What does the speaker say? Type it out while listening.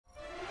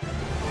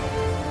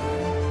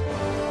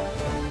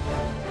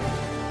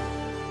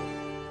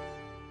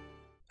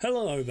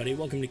Hello everybody,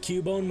 welcome to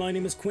Cubone. My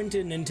name is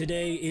Quentin and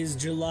today is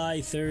July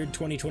 3rd,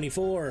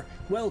 2024.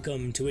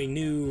 Welcome to a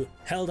new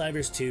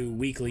Helldivers 2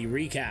 weekly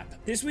recap.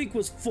 This week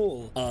was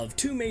full of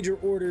two major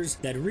orders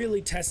that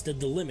really tested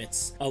the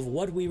limits of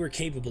what we were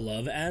capable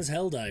of as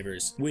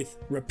Helldivers, with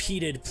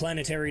repeated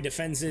planetary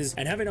defenses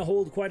and having to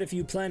hold quite a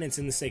few planets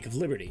in the sake of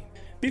liberty.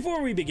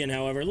 Before we begin,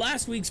 however,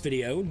 last week's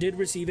video did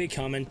receive a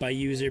comment by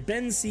user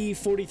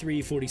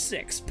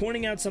BenC4346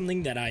 pointing out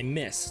something that I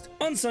missed.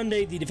 On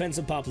Sunday, the defense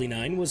of Popley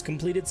 9 was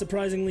completed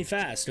surprisingly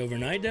fast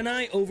overnight, and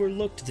I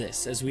overlooked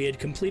this as we had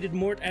completed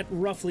Mort at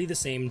roughly the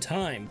same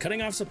time,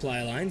 cutting off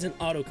supply lines and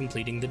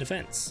auto-completing the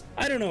defense.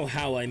 I don't know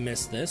how I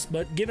missed this,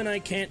 but given I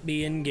can't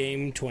be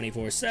in-game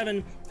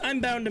 24/7,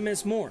 I'm bound to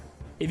miss more.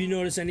 If you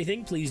notice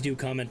anything, please do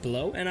comment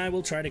below, and I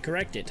will try to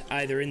correct it,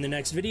 either in the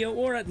next video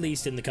or at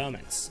least in the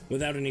comments.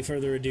 Without any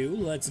further ado,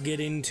 let's get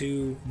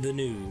into the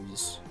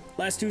news.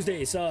 Last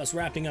Tuesday saw us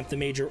wrapping up the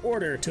major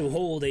order to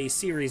hold a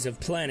series of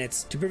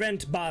planets to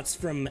prevent bots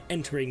from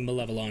entering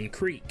Malevelon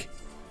Creek.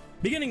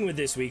 Beginning with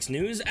this week's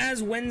news,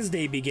 as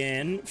Wednesday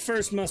began,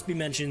 first must be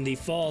mentioned the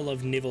fall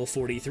of Nivell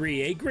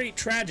 43, a great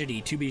tragedy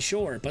to be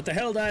sure, but the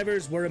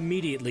Helldivers were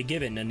immediately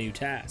given a new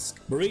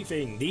task.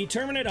 Briefing: the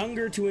terminid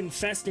hunger to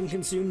infest and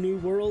consume new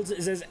worlds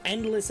is as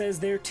endless as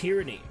their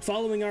tyranny.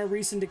 Following our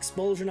recent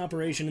expulsion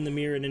operation in the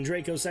Mirren and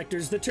Draco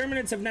sectors, the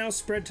terminids have now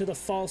spread to the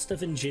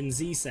Falstaff and Jin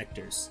Z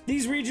sectors.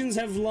 These regions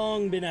have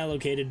long been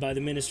allocated by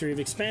the Ministry of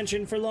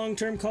Expansion for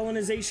long-term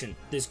colonization.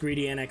 This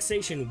greedy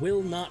annexation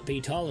will not be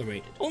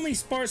tolerated. Only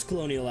sparse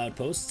colonial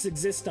outposts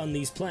exist on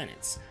these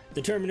planets.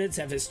 The terminids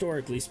have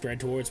historically spread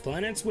towards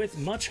planets with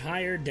much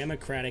higher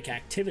democratic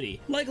activity,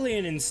 likely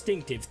an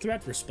instinctive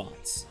threat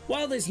response.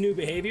 While this new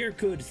behavior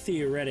could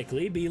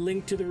theoretically be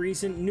linked to the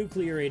recent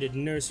nuclear-aided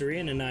nursery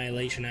and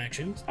annihilation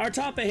actions, our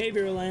top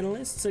behavioral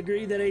analysts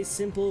agree that a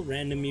simple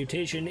random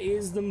mutation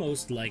is the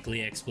most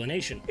likely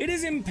explanation. It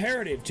is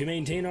imperative to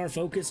maintain our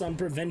focus on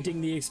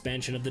preventing the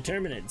expansion of the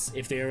terminids.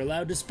 If they are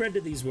allowed to spread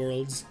to these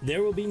worlds,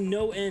 there will be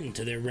no end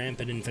to their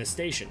rampant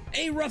infestation.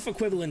 A rough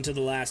equivalent to the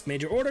last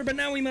major order, but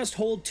now we must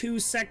hold two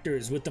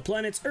sectors with the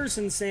planets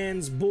Urson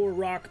Sands, Boar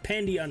Rock,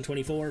 Pandion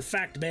 24,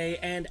 Fact Bay,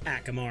 and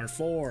Akamar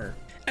 4.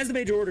 As the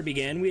major order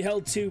began, we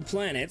held two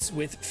planets,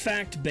 with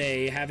Fact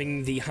Bay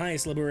having the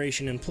highest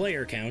liberation and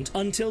player count,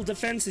 until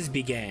defenses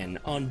began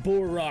on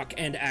Boar Rock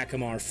and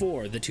Akamar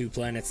 4, the two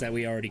planets that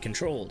we already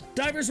controlled.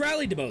 Divers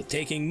rallied to both,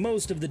 taking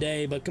most of the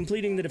day, but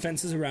completing the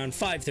defenses around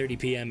 5:30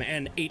 PM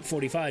and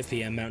 8:45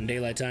 PM Mountain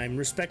Daylight Time,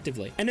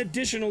 respectively. An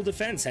additional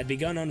defense had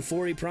begun on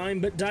 4E Prime,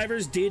 but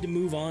divers did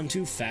move on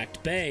to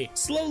Fact Bay,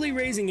 slowly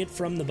raising it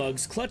from the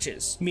bug's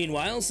clutches.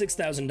 Meanwhile,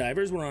 6,000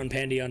 divers were on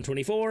Pandion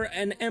 24,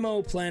 an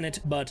MO planet,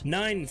 but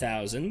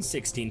 9,000,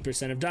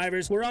 16% of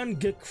divers, were on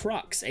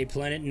Gekrux, a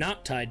planet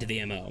not tied to the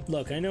MO.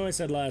 Look, I know I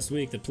said last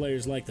week that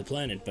players like the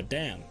planet, but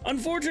damn.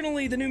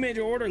 Unfortunately, the new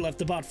major order left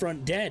the bot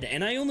front dead,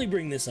 and I only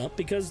bring this up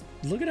because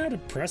look at how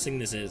depressing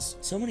this is.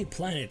 So many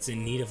planets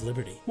in need of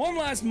liberty. One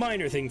last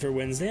minor thing for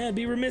Wednesday I'd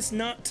be remiss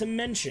not to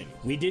mention.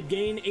 We did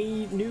gain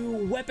a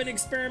new weapon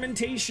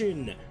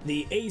experimentation.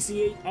 The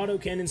AC-8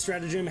 autocannon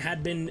stratagem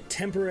had been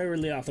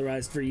temporarily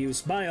authorized for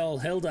use by all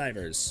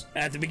Helldivers.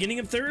 At the beginning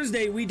of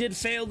Thursday, we did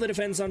fail the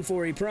defense on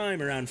 4E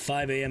Prime around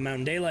 5 AM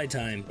Mountain Daylight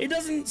Time. It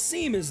doesn't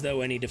seem as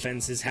though any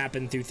defenses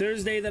happened through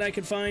Thursday that I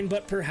could find,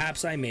 but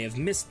perhaps I may have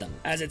missed them.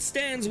 As it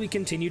stands, we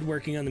continued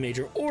working on the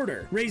major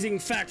order, raising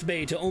Fact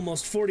Bay to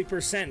almost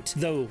 40%,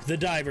 though the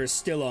divers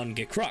still on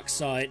Gekrux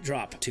saw it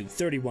drop to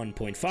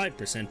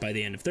 31.5% by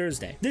the end of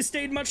Thursday. This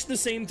stayed much the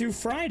same through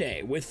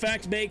Friday, with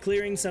Fact Bay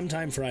clearing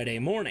sometime Friday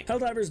morning.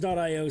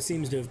 Helldivers.io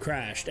seems to have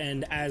crashed,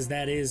 and as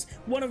that is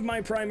one of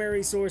my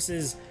primary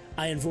sources,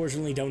 I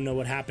unfortunately don't know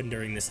what happened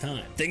during this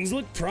time. Things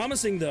look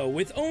promising though,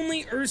 with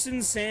only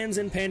Urson Sands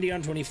and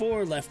Pandion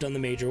 24 left on the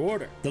major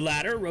order. The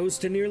latter rose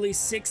to nearly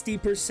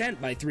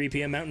 60% by 3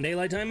 PM Mountain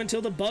Daylight Time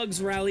until the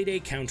bugs rallied a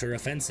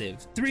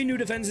counter-offensive. 3 new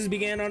defenses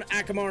began on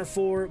Akamar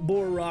 4,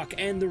 Boar Rock,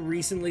 and the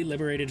recently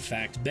liberated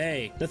Fact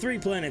Bay, the 3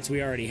 planets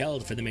we already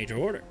held for the major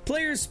order.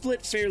 Players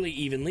split fairly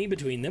evenly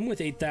between them, with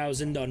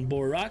 8,000 on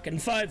Boar Rock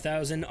and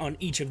 5,000 on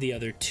each of the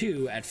other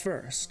 2 at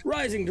first,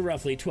 rising to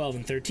roughly 12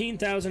 and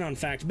 13,000 on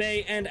Fact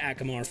Bay and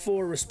Akamar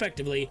 4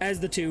 respectively, as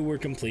the 2 were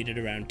completed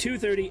around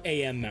 2:30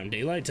 AM Mountain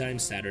Daylight Time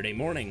Saturday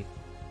morning.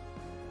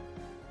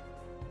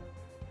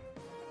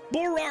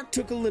 Boar Rock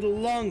took a little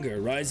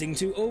longer, rising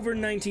to over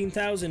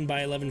 19,000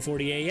 by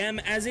 11:40 AM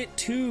as it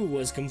too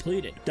was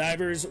completed.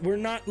 Divers were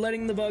not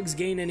letting the bugs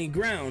gain any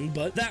ground,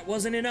 but that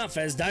wasn't enough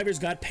as divers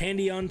got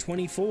Pandion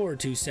 24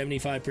 to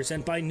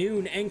 75% by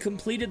noon and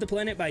completed the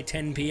planet by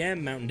 10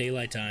 PM Mountain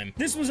Daylight Time.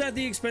 This was at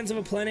the expense of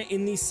a planet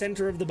in the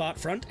center of the bot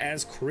front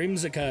as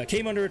Crimsica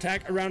came under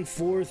attack around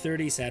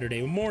 4:30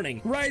 Saturday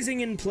morning, rising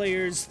in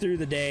players through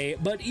the day,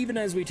 but even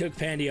as we took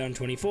Pandion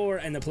 24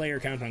 and the player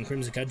count on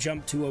Crimsica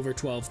jumped to over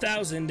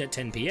 12,000, opened at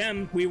 10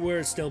 p.m., we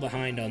were still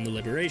behind on the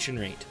liberation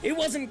rate. It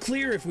wasn't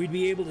clear if we'd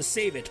be able to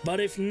save it, but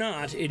if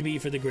not, it'd be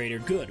for the greater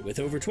good, with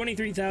over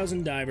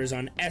 23,000 divers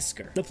on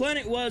Esker. The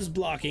planet was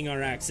blocking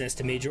our access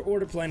to Major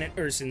Order planet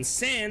Urson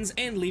Sands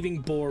and leaving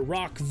Boar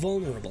Rock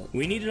vulnerable.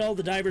 We needed all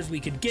the divers we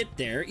could get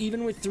there,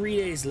 even with 3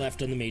 days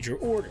left on the Major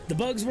Order. The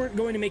bugs weren't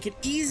going to make it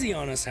easy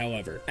on us,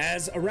 however,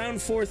 as around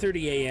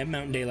 4:30 a.m.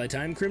 Mountain Daylight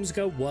Time,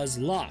 Krimska was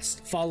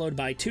lost, followed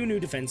by 2 new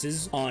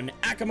defenses on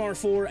Akamar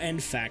 4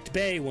 and Fact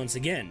Bay once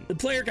again. The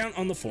player count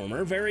on the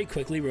former very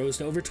quickly rose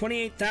to over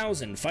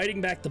 28,000,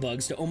 fighting back the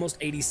bugs to almost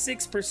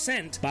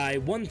 86% by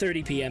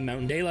 1:30 p.m.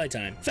 Mountain Daylight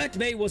Time. Fact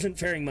Bay wasn't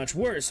faring much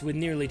worse, with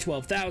nearly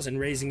 12,000,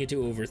 raising it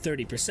to over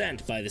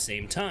 30% by the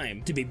same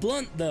time. To be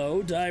blunt,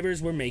 though,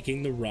 divers were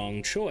making the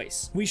wrong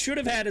choice. We should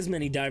have had as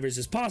many divers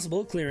as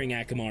possible, clearing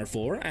Akamar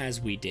 4,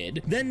 as we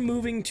did, then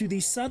moving to the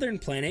southern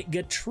planet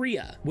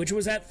Gatria, which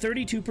was at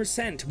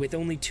 32% with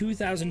only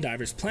 2,000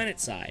 divers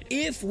planetside.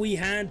 If we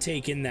had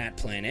taken that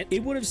planet,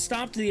 it would have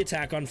stopped the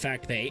attack on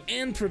Fact Bay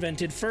and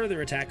prevented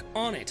further attack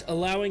on it,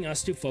 allowing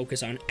us to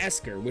focus on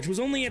Esker, which was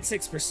only at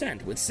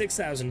 6% with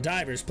 6,000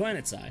 divers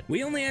planetside.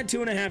 We only had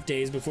 2.5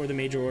 days before the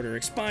Major Order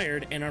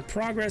expired, and our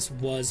progress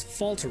was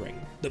faltering.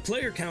 The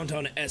player count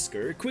on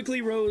Esker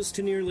quickly rose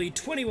to nearly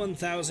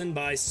 21,000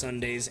 by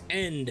Sunday's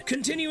end,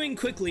 continuing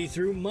quickly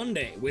through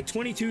Monday, with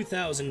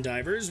 22,000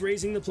 divers,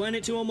 raising the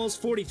planet to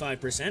almost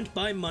 45%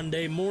 by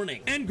Monday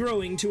morning, and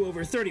growing to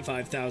over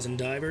 35,000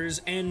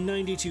 divers and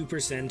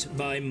 92%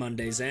 by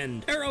Monday's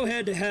end.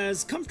 Arrowhead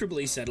has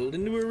comfortably settled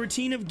into a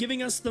routine of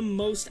giving us the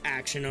most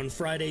action on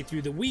Friday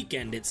through the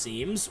weekend, it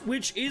seems,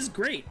 which is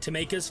great to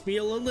make us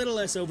feel a little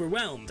less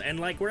overwhelmed and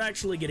like we're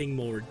actually getting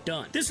more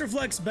done. This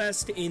reflects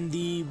best in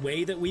the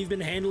way that we've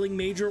been handling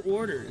major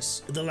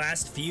orders. The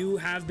last few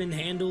have been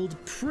handled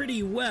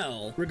pretty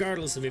well,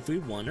 regardless of if we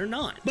won or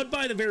not. But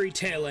by the very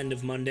tail end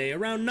of Monday,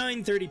 around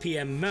 9:30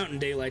 p.m. Mountain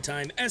Daylight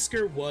Time,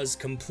 Esker was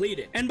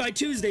completed. And by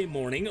Tuesday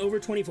morning, over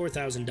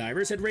 24,000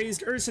 divers had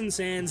raised Urson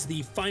Sands,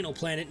 the final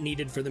planet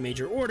needed for the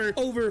Major Order,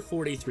 over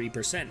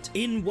 43%,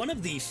 in one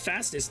of the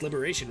fastest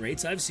liberation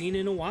rates I've seen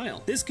in a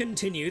while. This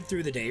continued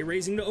through the day,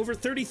 raising to over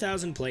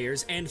 30,000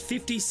 players and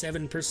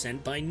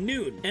 57% by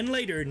noon, and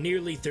later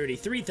nearly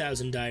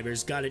 33,000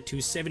 divers got it to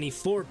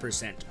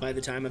 74% by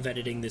the time of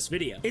editing this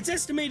video. It's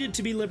estimated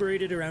to be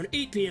liberated around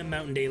 8 p.m.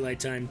 Mountain Daylight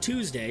Time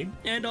Tuesday,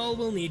 and all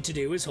we'll need to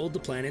do is hold the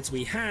planets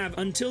we have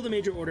until the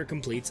Major Order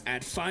completes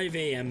at 5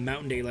 a.m.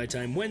 Mountain Daylight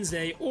Time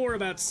Wednesday, or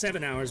about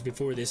 7 hours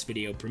before this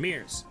video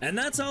premieres. And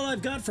that's all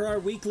I've got for our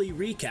weekly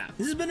recap.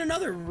 This has been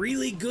another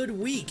really good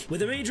week,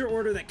 with a Major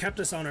Order that kept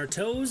us on our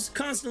toes,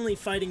 constantly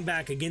fighting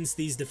back against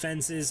these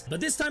defenses, but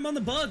this time on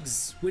the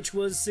bugs, which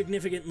was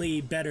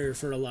significantly better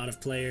for a lot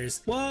of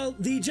players. While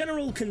the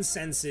general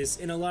consensus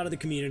in a lot of the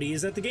community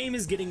is that the game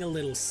is getting a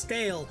little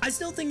stale, I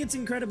still think it's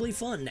incredibly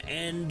fun,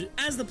 and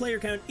as the player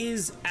count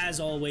is, as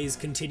always,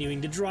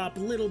 continuing to drop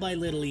little by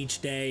little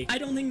each day, I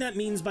don't think that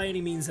means by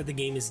any means that the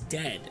game is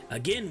dead.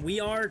 Again, we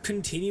are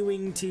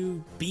continuing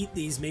to beat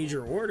these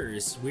Major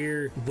Orders.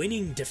 We're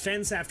winning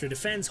defense after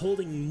defense,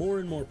 holding more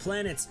and more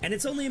planets, and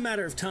it's only a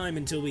matter of time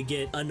until we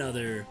get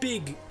another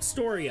big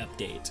story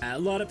update. A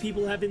lot of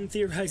people have been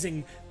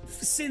theorizing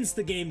since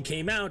the game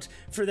came out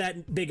for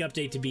that big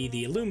update to be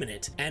the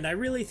Illuminate, and I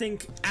really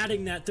think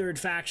adding that third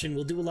faction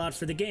will do a lot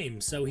for the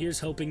game, so here's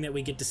hoping that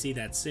we get to see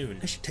that soon.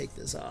 I should take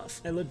this off.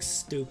 It looks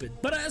stupid.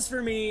 But as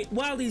for me,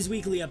 while these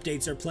weekly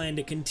updates are planned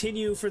to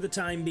continue for the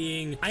time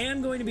being, I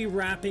am going to be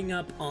wrapping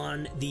up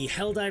on the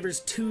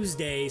Helldivers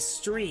Tuesday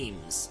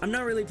streams. I'm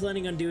not really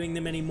planning on doing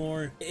them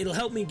anymore. It'll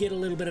help me get a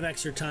little bit of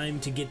extra time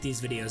to get these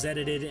videos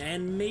edited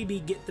and maybe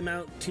get them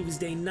out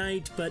Tuesday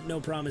night, but no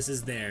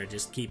promises there.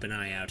 Just keep an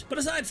eye out. But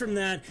aside from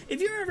that,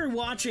 if you're ever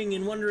watching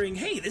and wondering,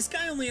 hey, this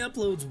guy only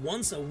uploads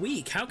once a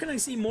week, how can I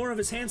see more of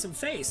his handsome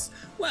face?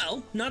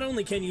 Well, not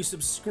only can you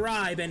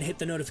subscribe and hit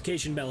the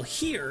notification bell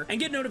here and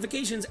get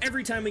notifications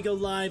every time we go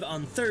live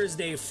on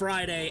Thursday,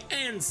 Friday,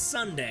 and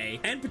Sunday,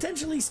 and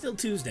potentially still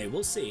Tuesday,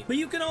 we'll see. But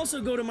you can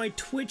also go to my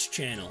Twitch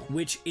channel,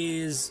 which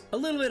is a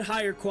little bit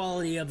higher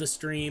quality of the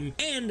stream,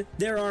 and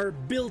there are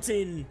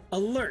built-in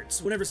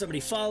alerts whenever somebody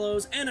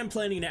follows, and I'm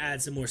planning to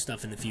add some more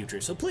stuff in the future,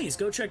 so please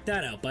go check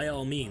that out by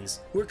all means.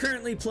 We're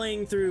currently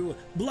playing through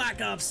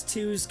Black Ops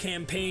 2's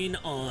campaign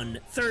on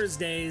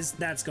Thursdays.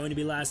 That's going to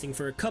be lasting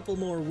for a couple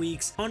more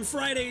weeks. On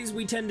Fridays,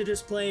 we tend to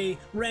just play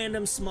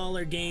random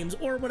smaller games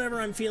or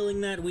whatever I'm feeling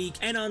that week.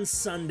 And on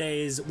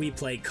Sundays, we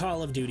play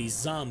Call of Duty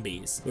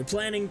Zombies. We're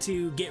planning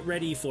to get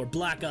ready for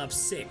Black Ops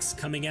 6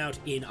 coming out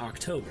in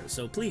October,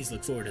 so please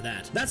look forward to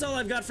that. That's all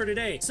I've got for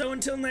today. So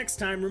until next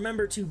time,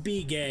 remember to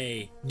be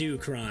gay, do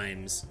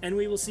crimes, and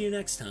we will see you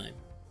next time.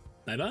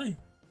 Bye-bye.